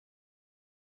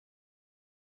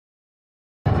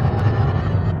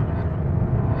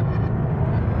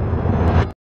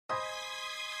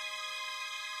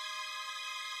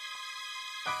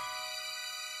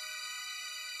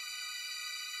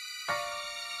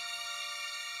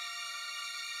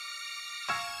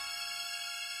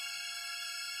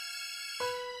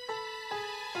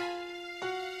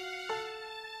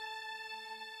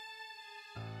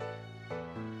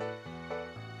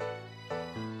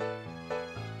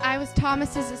I was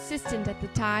Thomas's assistant at the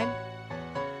time.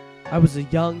 I was a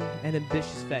young and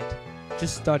ambitious vet,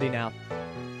 just starting out.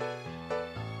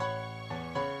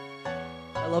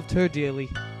 I loved her dearly.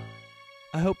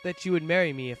 I hoped that you would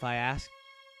marry me if I asked.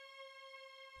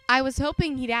 I was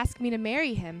hoping he'd ask me to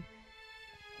marry him.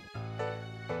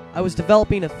 I was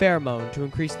developing a pheromone to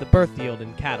increase the birth yield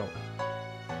in cattle.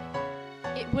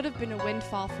 It would have been a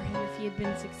windfall for him if he had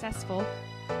been successful.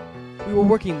 We were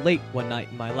working late one night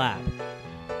in my lab.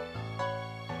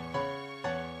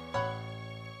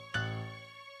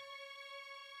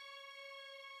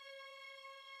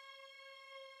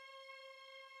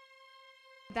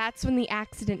 That's when the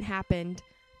accident happened.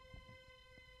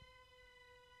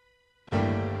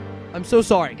 I'm so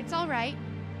sorry. It's all right.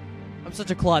 I'm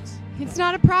such a klutz. It's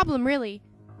not a problem, really.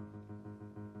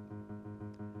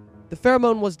 The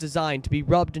pheromone was designed to be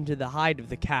rubbed into the hide of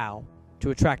the cow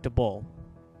to attract a bull.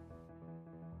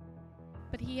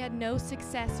 But he had no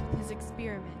success with his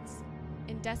experiments.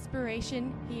 In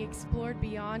desperation, he explored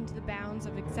beyond the bounds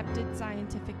of accepted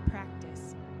scientific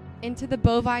practice. Into the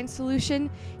bovine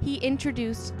solution, he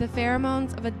introduced the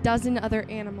pheromones of a dozen other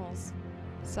animals,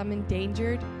 some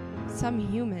endangered, some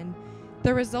human.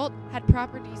 The result had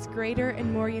properties greater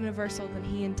and more universal than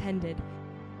he intended.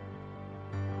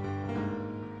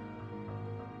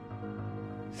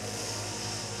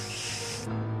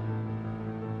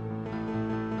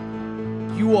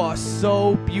 You are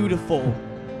so beautiful.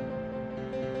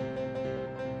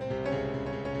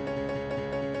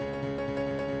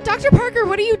 Dr. Parker,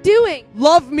 what are you doing?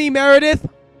 Love me, Meredith!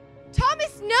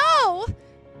 Thomas, no!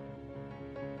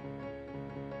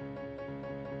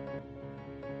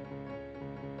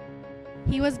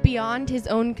 He was beyond his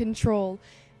own control,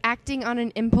 acting on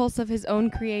an impulse of his own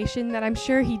creation that I'm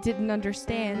sure he didn't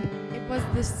understand. It was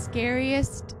the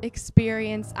scariest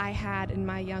experience I had in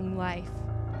my young life.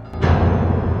 Of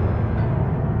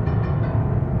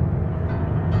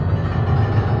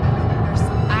course,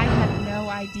 I had no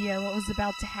idea what was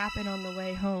about to happen on the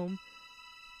way home.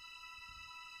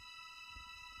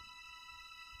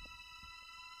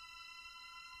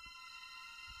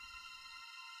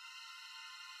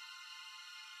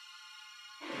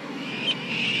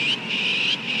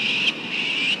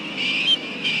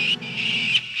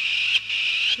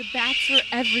 The bats were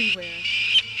everywhere.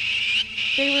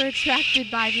 They were attracted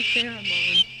by the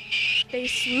pheromone. They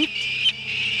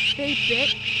swooped. They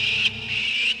bit.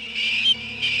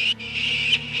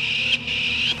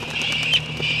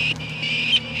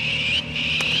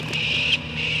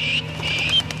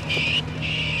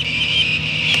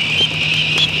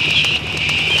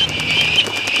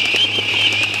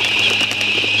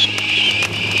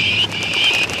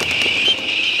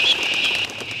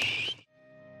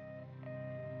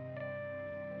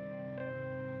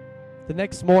 The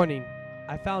next morning,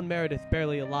 I found Meredith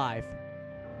barely alive.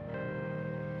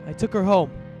 I took her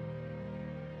home.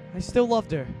 I still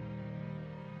loved her,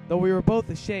 though we were both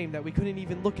ashamed that we couldn't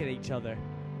even look at each other.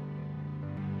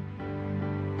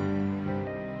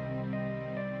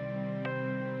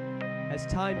 As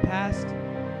time passed,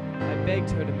 I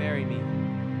begged her to marry me.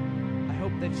 I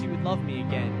hoped that she would love me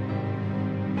again.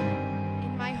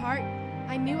 In my heart,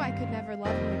 I knew I could never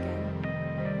love him again.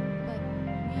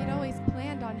 We had always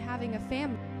planned on having a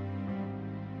family.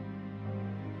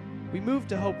 We moved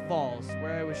to Hope Falls,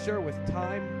 where I was sure with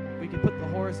time we could put the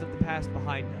horrors of the past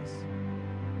behind us.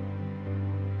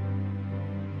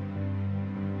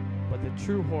 But the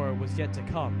true horror was yet to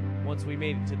come once we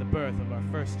made it to the birth of our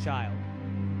first child.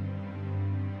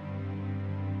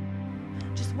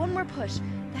 Just one more push.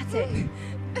 That's it.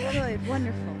 Good,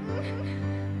 wonderful.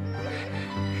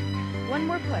 One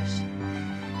more push.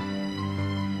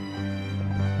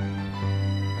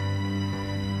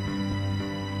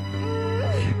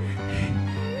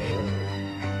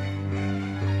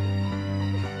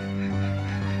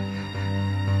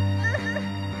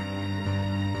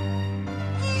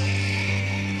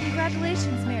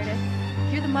 Congratulations, Meredith.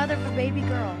 You're the mother of a baby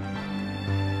girl.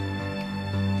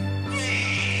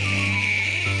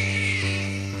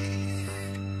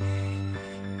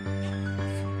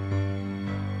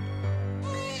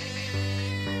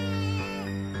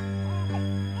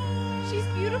 She's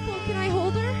beautiful. Can I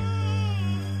hold her?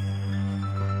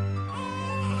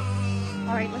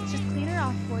 All right, let's just clean her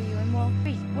off for you and we'll...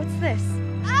 Wait, what's this?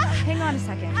 Hang on a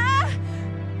second.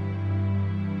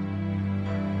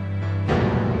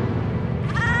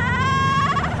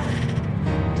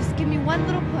 Just give me one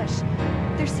little push.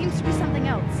 There seems to be something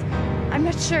else. I'm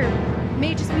not sure. It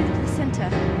may just be the placenta.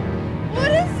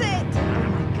 What is it? Oh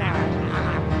my god.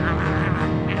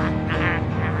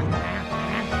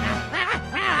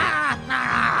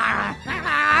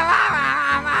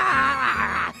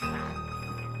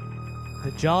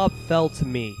 The job fell to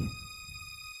me.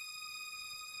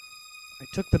 I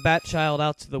took the bat child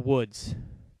out to the woods.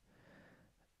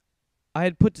 I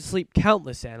had put to sleep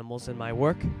countless animals in my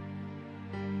work,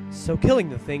 so killing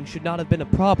the thing should not have been a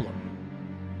problem.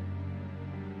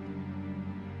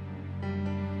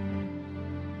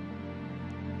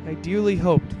 I dearly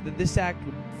hoped that this act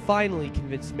would finally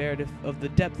convince Meredith of the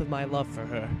depth of my love for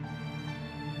her.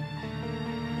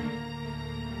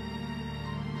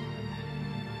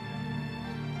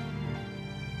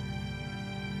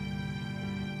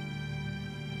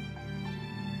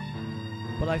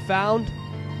 But I found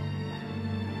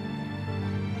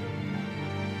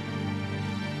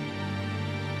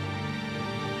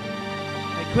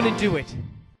I couldn't do it.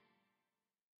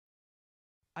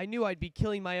 I knew I'd be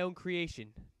killing my own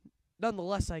creation.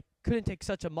 Nonetheless, I couldn't take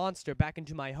such a monster back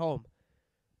into my home,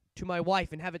 to my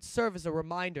wife, and have it serve as a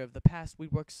reminder of the past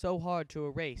we'd worked so hard to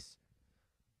erase.